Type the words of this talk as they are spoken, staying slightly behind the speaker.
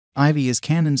IVY is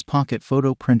Canon's pocket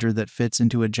photo printer that fits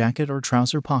into a jacket or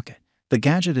trouser pocket. The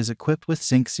gadget is equipped with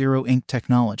ZINK Zero-Ink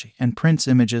technology and prints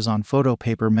images on photo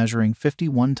paper measuring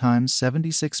 51 x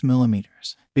 76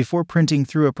 mm. Before printing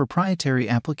through a proprietary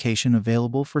application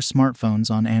available for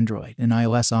smartphones on Android and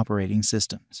iOS operating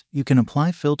systems, you can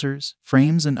apply filters,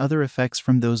 frames, and other effects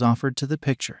from those offered to the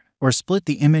picture, or split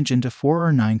the image into 4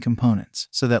 or 9 components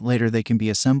so that later they can be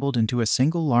assembled into a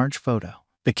single large photo.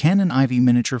 The Canon IVY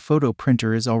miniature photo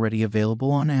printer is already available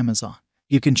on Amazon.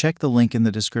 You can check the link in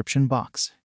the description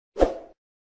box.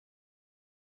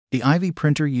 The IVY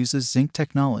printer uses zinc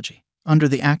technology under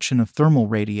the action of thermal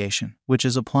radiation, which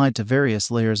is applied to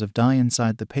various layers of dye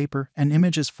inside the paper. An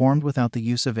image is formed without the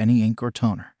use of any ink or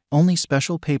toner. Only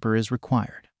special paper is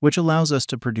required, which allows us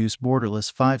to produce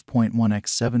borderless 5.1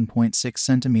 x 7.6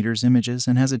 cm images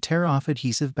and has a tear-off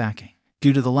adhesive backing.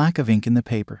 Due to the lack of ink in the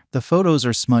paper, the photos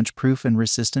are smudge-proof and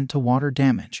resistant to water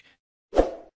damage.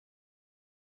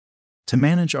 To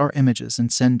manage our images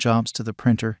and send jobs to the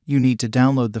printer, you need to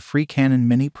download the free Canon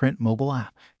Mini Print mobile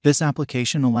app. This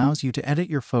application allows you to edit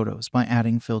your photos by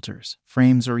adding filters,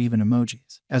 frames, or even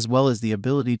emojis, as well as the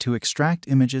ability to extract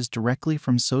images directly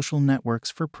from social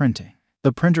networks for printing.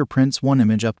 The printer prints one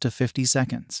image up to 50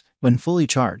 seconds. When fully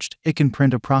charged, it can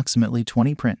print approximately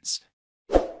 20 prints.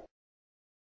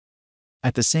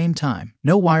 At the same time,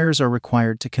 no wires are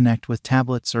required to connect with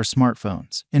tablets or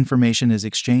smartphones. Information is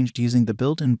exchanged using the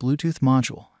built-in Bluetooth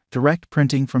module. Direct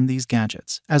printing from these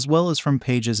gadgets, as well as from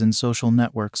pages in social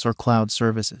networks or cloud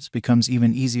services, becomes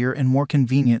even easier and more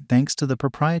convenient thanks to the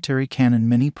proprietary Canon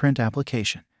Mini Print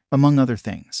application. Among other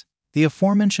things, the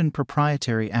aforementioned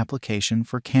proprietary application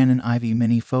for Canon IVY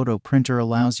Mini Photo Printer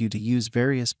allows you to use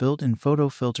various built-in photo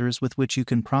filters with which you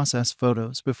can process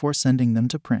photos before sending them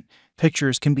to print.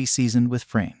 Pictures can be seasoned with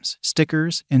frames,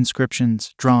 stickers,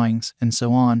 inscriptions, drawings, and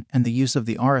so on, and the use of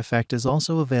the R effect is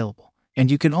also available. And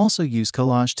you can also use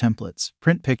collage templates,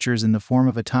 print pictures in the form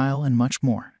of a tile, and much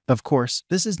more. Of course,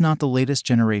 this is not the latest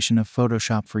generation of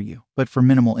Photoshop for you, but for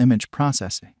minimal image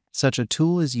processing, such a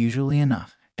tool is usually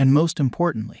enough. And most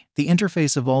importantly, the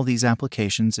interface of all these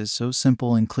applications is so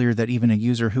simple and clear that even a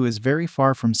user who is very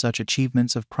far from such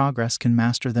achievements of progress can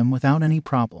master them without any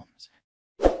problems.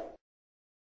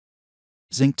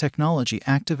 Zinc technology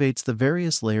activates the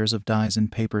various layers of dyes in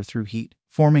paper through heat,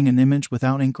 forming an image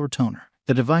without ink or toner.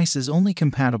 The device is only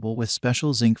compatible with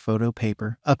special zinc photo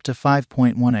paper, up to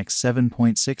 5.1 x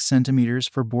 7.6 cm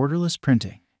for borderless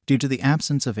printing. Due to the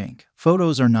absence of ink,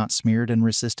 photos are not smeared and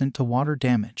resistant to water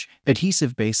damage.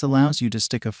 Adhesive base allows you to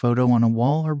stick a photo on a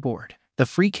wall or board. The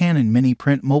free Canon Mini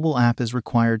Print mobile app is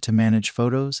required to manage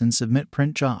photos and submit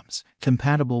print jobs.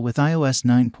 Compatible with iOS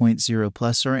 9.0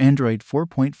 Plus or Android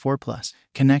 4.4 Plus.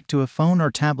 Connect to a phone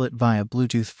or tablet via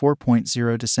Bluetooth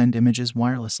 4.0 to send images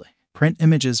wirelessly. Print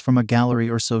images from a gallery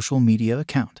or social media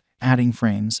account. Adding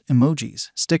frames,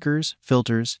 emojis, stickers,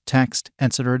 filters, text,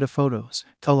 etc. to photos.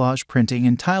 Collage printing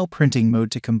and tile printing mode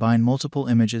to combine multiple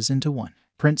images into one.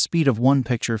 Print speed of 1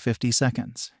 picture 50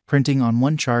 seconds. Printing on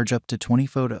one charge up to 20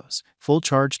 photos. Full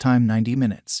charge time 90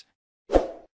 minutes.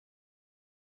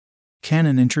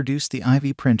 Canon introduced the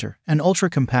IVY printer, an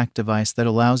ultra-compact device that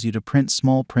allows you to print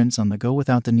small prints on the go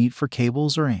without the need for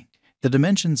cables or ink. The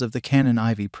dimensions of the Canon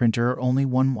IVY printer are only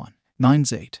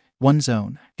 1/9/8. 1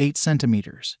 zone, 8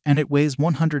 centimeters, and it weighs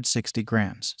 160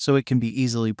 grams, so it can be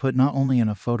easily put not only in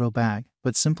a photo bag,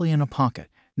 but simply in a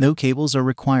pocket. No cables are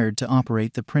required to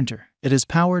operate the printer. It is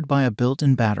powered by a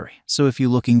built-in battery, so if you're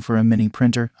looking for a mini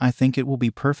printer, I think it will be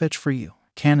perfect for you.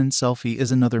 Canon Selfie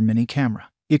is another mini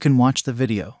camera. You can watch the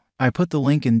video. I put the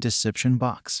link in description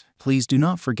box. Please do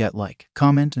not forget like,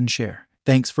 comment, and share.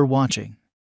 Thanks for watching.